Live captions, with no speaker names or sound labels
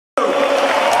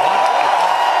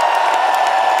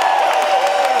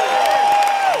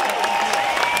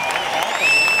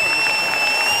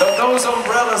those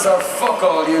umbrellas are fuck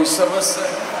all use, I must say.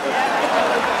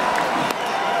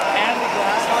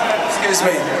 Excuse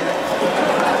me.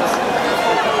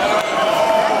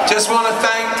 Just want to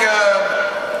thank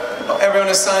everyone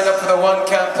who signed up for the One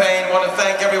campaign. Want to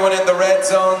thank everyone in the red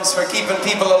zones for keeping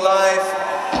people alive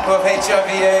who have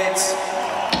HIV/AIDS.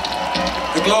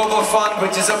 The Global Fund,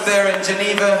 which is up there in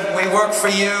Geneva, we work for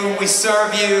you, we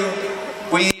serve you.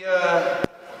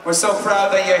 We're so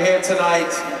proud that you're here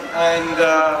tonight, and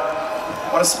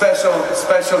what a special,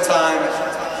 special time.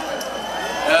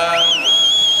 I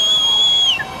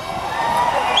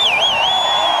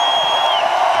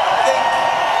think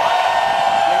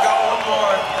we've got one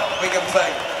more we can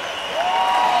play.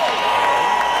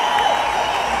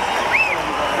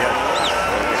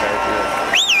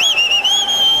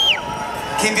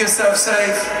 Keep yourself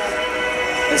safe.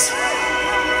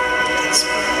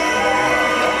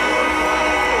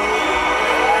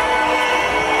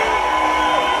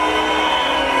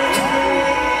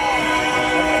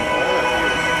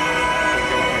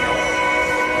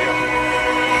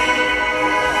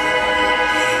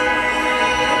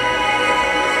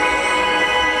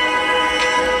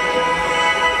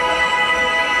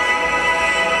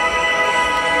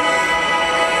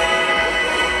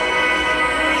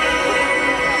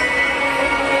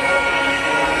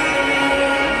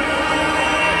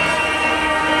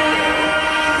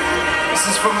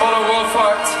 From Mother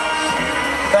Wolfheart.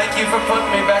 Thank you for putting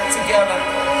me back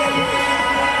together.